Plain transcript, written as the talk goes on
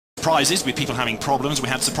surprises with people having problems. We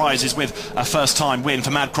had surprises with a first-time win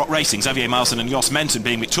for Mad Croc Racing, Xavier Marcin and Jos Menton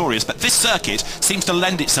being victorious. But this circuit seems to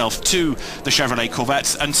lend itself to the Chevrolet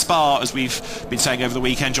Corvettes, and Spa, as we've been saying over the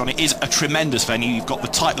weekend, John, it is a tremendous venue. You've got the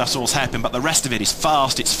tight La Source hairpin, but the rest of it is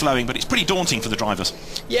fast, it's flowing, but it's pretty daunting for the drivers.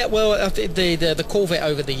 Yeah, well, the Corvette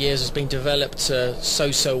over the years has been developed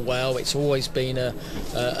so well. It's always been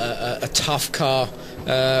a tough car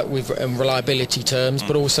with reliability terms,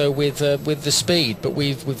 but also with the speed. But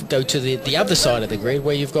we go to the other side of the grid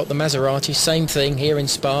where you've got the Maserati. Same thing here in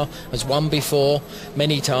Spa, has won before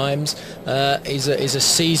many times. Is a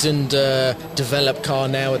seasoned, developed car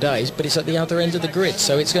nowadays, but it's at the other end of the grid.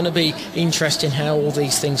 So it's going to be interesting how all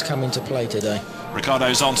these things come into play today. Ricardo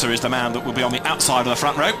Zonta is the man that will be on the outside of the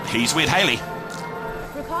front row. He's with Haley.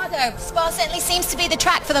 Ricardo, Spa certainly seems to be the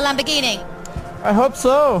track for the Lamborghini. I hope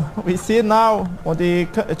so. We see it now on the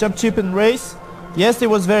championship race. Yes, it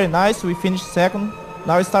was very nice. We finished second.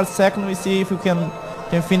 Now we start second. We see if we can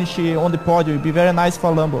finish on the podium. It'll be very nice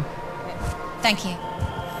for Lambo. Thank you.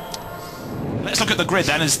 Let's look at the grid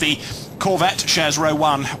then, as the Corvette shares row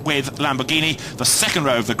 1 with Lamborghini. The second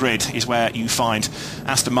row of the grid is where you find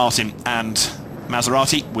Aston Martin and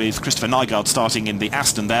Maserati, with Christopher Nygaard starting in the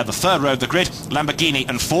Aston there. The third row of the grid, Lamborghini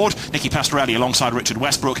and Ford. Nicky Pastorelli alongside Richard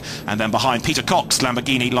Westbrook, and then behind Peter Cox,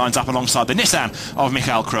 Lamborghini lines up alongside the Nissan of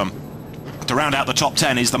Michael Krum. To round out the top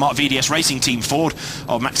 10 is the Mark VDS Racing Team Ford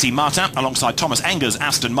of Maxime Martin alongside Thomas Engers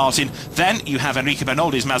Aston Martin. Then you have Enrique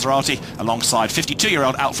Bernoldi's Maserati alongside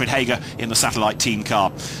 52-year-old Alfred Hager in the Satellite Team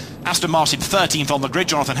car. Aston Martin 13th on the grid,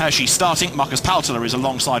 Jonathan Hershey starting. Marcus Paltler is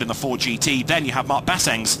alongside in the Ford GT. Then you have Mark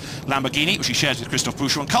Basseng's Lamborghini, which he shares with Christoph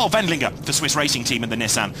Buescher, and Carl Wendlinger, the Swiss racing team in the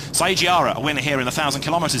Nissan. Saeed Giara, a winner here in the 1,000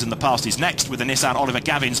 kilometres in the past, is next with the Nissan. Oliver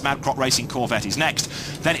Gavin's Mad Croc Racing Corvette is next.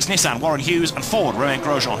 Then it's Nissan, Warren Hughes, and Ford, Romain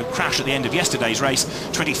Grosjean, who crashed at the end of yesterday's race.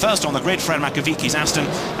 21st on the grid, Fred Makovicki's Aston,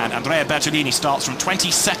 and Andrea Bertolini starts from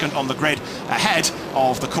 22nd on the grid, ahead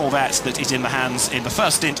of the Corvette that is in the hands in the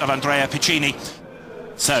first stint of Andrea Piccini.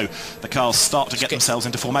 So the cars start to get themselves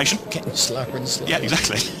into formation. Getting slower and slower. Yeah,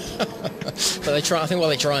 exactly. But I think what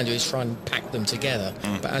they try and do is try and pack them together.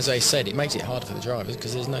 But as I said, it makes it harder for the drivers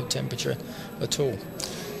because there's no temperature at all.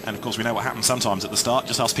 And of course we know what happens sometimes at the start.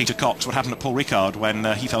 Just ask Peter Cox what happened at Paul Ricard when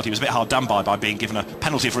he felt he was a bit hard done by being given a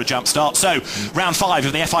penalty for a jump start. So round 5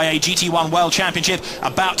 of the FIA GT1 World Championship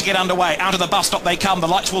about to get underway. Out of the bus stop they come. The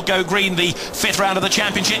lights will go green. The 5th round of the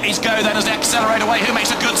championship is go then as they accelerate away. Who makes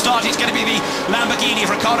a good start? It's going to be the Lamborghini of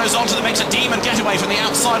Ricardo Zonta that makes a demon getaway from the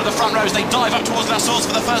outside of the front rows. They dive up towards La Source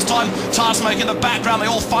for the first time. Tire smoke in the background. They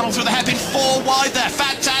all funnel through the hairpin 4 wide there.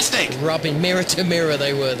 Fantastic. Rubbing mirror to mirror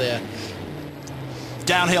they were there.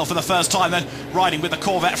 Downhill for the first time, then riding with the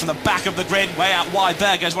Corvette from the back of the grid, way out wide.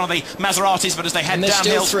 There goes one of the Maseratis, but as they head and they're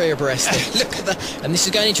downhill, still 3 abreast. Look at that, and this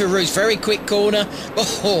is going into a roost, very quick corner.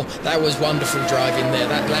 Oh, that was wonderful driving there.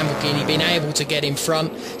 That Lamborghini being able to get in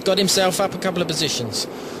front, got himself up a couple of positions.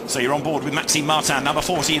 So you're on board with Maxime Martin, number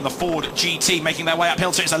 40 in the Ford GT, making their way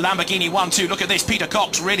uphill. So it's a Lamborghini 1-2. Look at this, Peter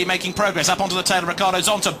Cox really making progress up onto the tail of Ricardo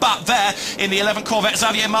Zonta. But there in the 11 Corvette,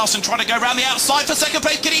 Xavier Marcin trying to go around the outside for second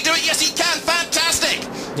place. Can he do it? Yes, he can. Fantastic.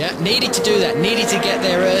 Yeah, needed to do that. Needed to get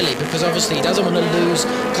there early because obviously he doesn't want to lose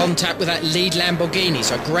contact with that lead Lamborghini.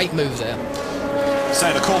 So great move there.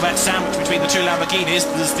 So the Corvette sandwich between the 2 Lamborghinis.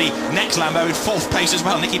 There's the next Lambo in 4th place as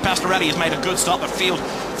well. Nicky Pastorelli has made a good start. The field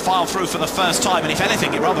filed through for the first time, and if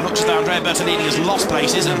anything, it rather looks as though Andrea Bertolini has lost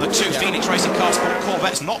places, and the 2 Phoenix Racing Car Sport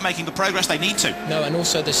Corvettes not making the progress they need to. No, and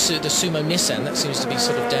also the Sumo Nissan, that seems to be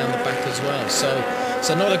sort of down the back as well.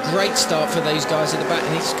 So not a great start for those guys at the back,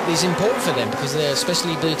 and it's important for them because they're,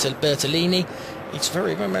 especially Bertolini, it's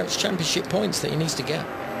very much championship points that he needs to get.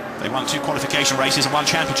 They won 2 qualification races and 1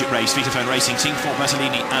 championship race, Vitaphone Racing Team, Ford,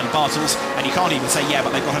 Bertolini and Bartels, and you can't even say, yeah,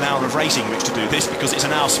 but they've got an hour of racing in which to do this because it's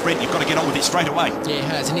an hour sprint. You've got to get on with it straight away. Yeah, it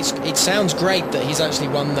has, and it sounds great that he's actually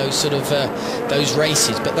won those sort of those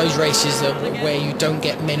races, but those races are where you don't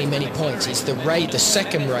get many points. It's the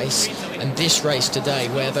second race and this race today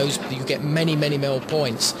where you get many more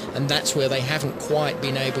points, and that's where they haven't quite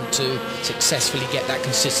been able to successfully get that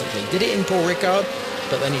consistently. Did it in Paul Ricard,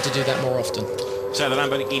 but they need to do that more often. So the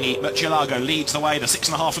Lamborghini Murcielago leads the way. The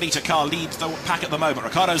 6.5 litre car leads the pack at the moment.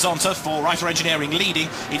 Ricardo Zonta for Reiter Engineering leading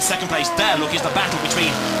in second place. There, look, is the battle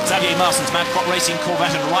between Xavier Marcin's Mad Croc Racing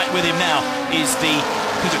Corvette, and right with him now is the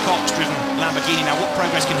Peter Cox-driven Lamborghini. Now, what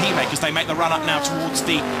progress can he make as they make the run up now towards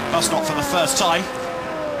the bus stop for the first time?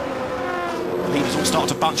 Leaders all start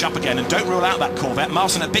to bunch up again, and don't rule out that Corvette.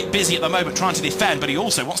 Marcin a bit busy at the moment trying to defend, but he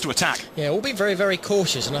also wants to attack. Yeah, all be very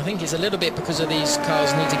cautious, and I think it's a little bit because of these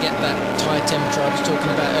cars need to get that tyre temperature I was talking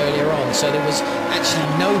about earlier on. So there was actually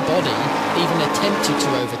nobody even attempted to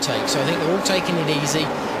overtake. So I think they're all taking it easy.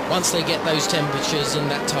 Once they get those temperatures in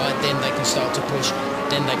that tide, then they can start to push,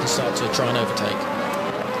 then they can start to try and overtake.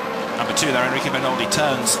 Number 2 there, Enrique Bernoldi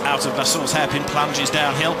turns out of Vassou's hairpin, plunges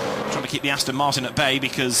downhill, trying to keep the Aston Martin at bay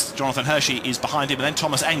because Jonathan Hershey is behind him, and then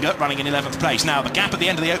Thomas Enger running in 11th place. Now, the gap at the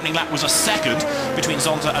end of the opening lap was a second between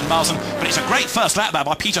Zonta and Marsden, but it's a great first lap there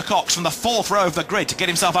by Peter Cox from the 4th row of the grid to get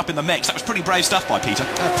himself up in the mix. That was pretty brave stuff by Peter.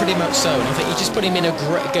 Pretty much so, and I think he just put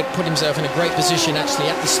himself in a great position actually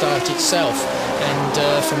at the start itself,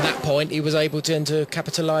 and from that point he was able to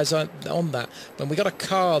capitalise on that. When we got a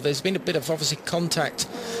car, there's been a bit of obviously contact.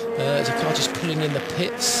 There's a car just pulling in the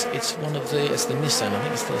pits. It's the Nissan, I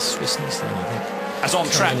think it's the Swiss Nissan, I think. As on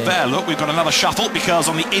track there, look, we've got another shuffle because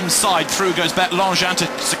on the inside through goes Bert Langin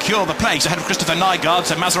to secure the place ahead of Christopher Nygaard,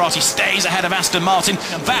 so Maserati stays ahead of Aston Martin,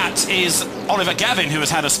 and that is Oliver Gavin who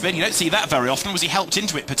has had a spin. You don't see that very often. Was he helped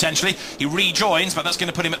into it potentially? He rejoins, but that's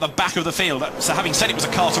going to put him at the back of the field. So having said it was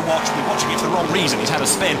a car to watch, we're watching it for the wrong reason. He's had a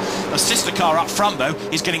spin. The sister car up front though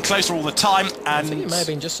is getting closer all the time, and I think it may have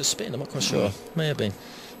been just a spin, I'm not quite sure. May have been.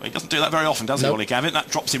 Well, he doesn't do that very often, does he, Ollie Gavin? That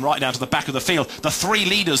drops him right down to the back of the field. The 3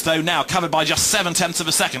 leaders, though, now covered by just 7/10 of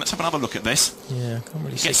a second. Let's have another look at this. Yeah, I can't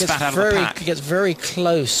really see. Gets spat out of the pack. He gets very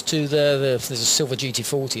close to there's a silver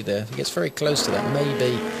GT40 there. He gets very close to that.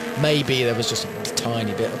 Maybe there was just a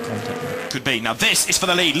tiny bit of contact there. Could be. Now this is for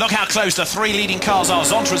the lead. Look how close the 3 leading cars are.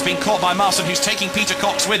 Zonta has been caught by Marsden, who's taking Peter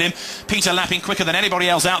Cox with him. Peter lapping quicker than anybody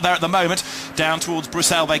else out there at the moment. Down towards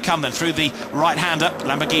Bruxelles they come then through the right-hander.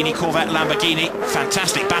 Lamborghini, Corvette, Lamborghini.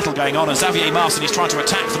 Fantastic battle going on as Xavier Marsden is trying to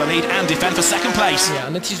attack for the lead and defend for second place. Yeah,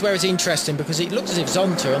 and this is where it's interesting because it looks as if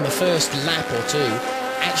Zonta on the first lap or 2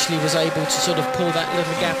 actually was able to sort of pull that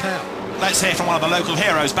little gap out. Let's hear from one of the local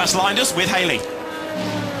heroes, Bas Linders, with Haley.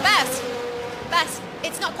 Bas,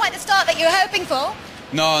 it's not quite the start that you were hoping for.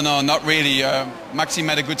 No, not really. Maxime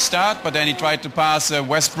had a good start, but then he tried to pass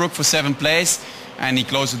Westbrook for 7th place, and he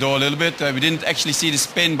closed the door a little bit. We didn't actually see the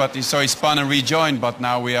spin, but he spun and rejoined, but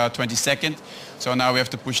now we are 22nd. So now we have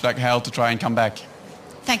to push like hell to try and come back.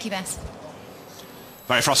 Thank you, Bas.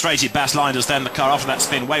 Very frustrated, Bas Linders then, the car after that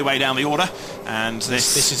spin way down the order. And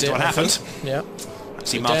this is what happened. Yeah.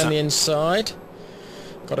 Down the inside.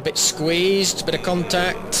 Got a bit squeezed, bit of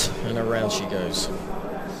contact, and around she goes.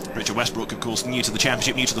 Richard Westbrook, of course, new to the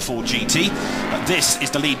championship, new to the Ford GT. But this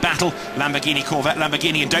is the lead battle. Lamborghini, Corvette,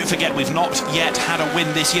 Lamborghini. And don't forget, we've not yet had a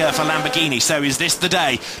win this year for Lamborghini. So is this the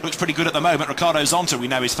day? Looks pretty good at the moment. Ricardo Zonta, we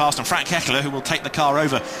know, is fast. And Frank Heckler, who will take the car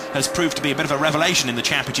over, has proved to be a bit of a revelation in the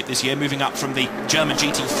championship this year, moving up from the German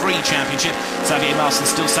GT3 championship. Xavier Marsden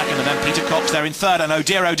still second, and then Peter Cox there in third. And oh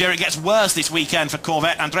dear, it gets worse this weekend for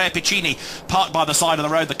Corvette. Andrea Piccini parked by the side of the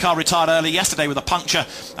road. The car retired early yesterday with a puncture.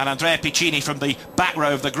 And Andrea Piccini from the back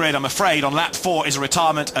row of the grid, I'm afraid, on lap 4 is a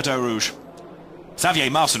retirement at Eau Rouge. Xavier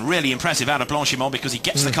Marsden really impressive out of Blanchimont because he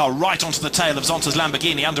gets the car right onto the tail of Zonta's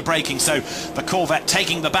Lamborghini under braking, so the Corvette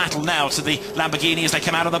taking the battle now to the Lamborghini as they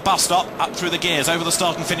come out of the bus stop, up through the gears, over the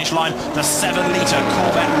start and finish line. The 7-litre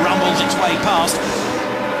Corvette rumbles its way past.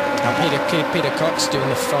 Now Peter Cox doing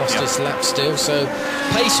the fastest lap still, so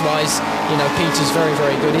pace-wise, you know, Peter's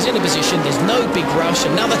very good. He's in a position, there's no big rush,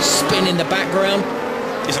 another spin in the background.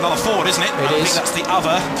 It's another Ford, isn't it? I think that's the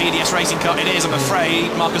other GDS racing car. It is, I'm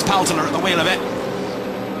afraid. Marcus Palteler at the wheel of it.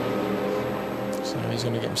 So he's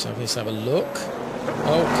going to get himself, let's have a look.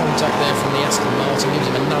 Oh, contact there from the Aston Martin, gives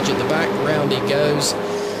him a nudge at the back, round he goes.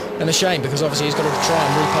 And a shame, because obviously he's got to try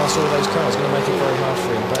and repass all those cars. It's going to make it very hard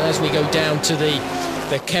for him. But as we go down to the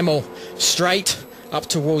Kemmel straight, up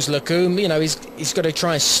towards Lacombe, you know, he's got to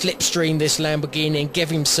try and slipstream this Lamborghini and give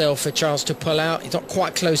himself a chance to pull out. He's not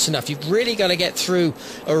quite close enough. You've really got to get through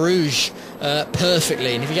Eau Rouge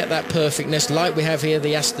perfectly, and if you get that perfectness, like we have here,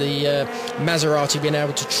 the Maserati being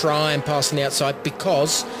able to try and pass on the outside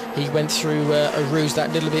because he went through Eau Rouge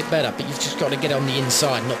that little bit better, but you've just got to get on the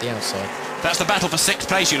inside, not the outside. That's the battle for 6th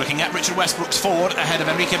place you're looking at. Richard Westbrook's Ford ahead of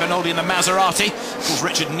Enrique Bernoldi in the Maserati. Of course,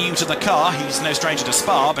 Richard new to the car. He's no stranger to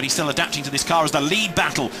Spa, but he's still adapting to this car as the lead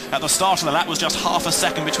battle at the start of the lap was just half a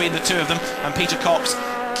second between the two of them. And Peter Cox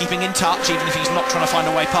keeping in touch, even if he's not trying to find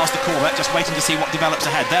a way past the Corvette, just waiting to see what develops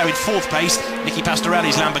ahead. There in 4th place, Nicky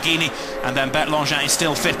Pastorelli's Lamborghini, and then Bert Langin is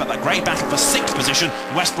still 5th, but that great battle for 6th position,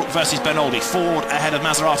 Westbrook versus Bernoldi. Ford ahead of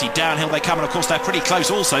Maserati, downhill they come, and of course they're pretty close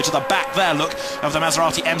also to the back there, look, of the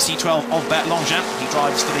Maserati MC12 of Bert Langin. He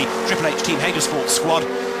drives for the Triple H Team Hagersport squad.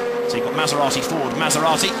 So you've got Maserati, Ford,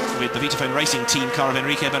 Maserati, with the Vitaphone Racing Team car of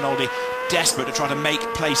Enrique Bernoldi desperate to try to make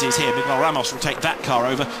places here. Miguel Ramos will take that car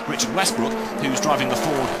over. Richard Westbrook, who's driving the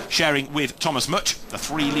Ford, sharing with Thomas Much. The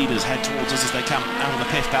 3 leaders head towards us as they come out of the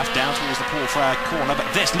piff-paff down towards the Paul Frere corner. But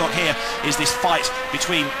this, look here, is this fight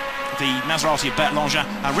between the Maserati of Bert Langin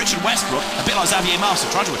and Richard Westbrook, a bit like Xavier Marsden,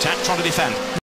 trying to attack, trying to defend.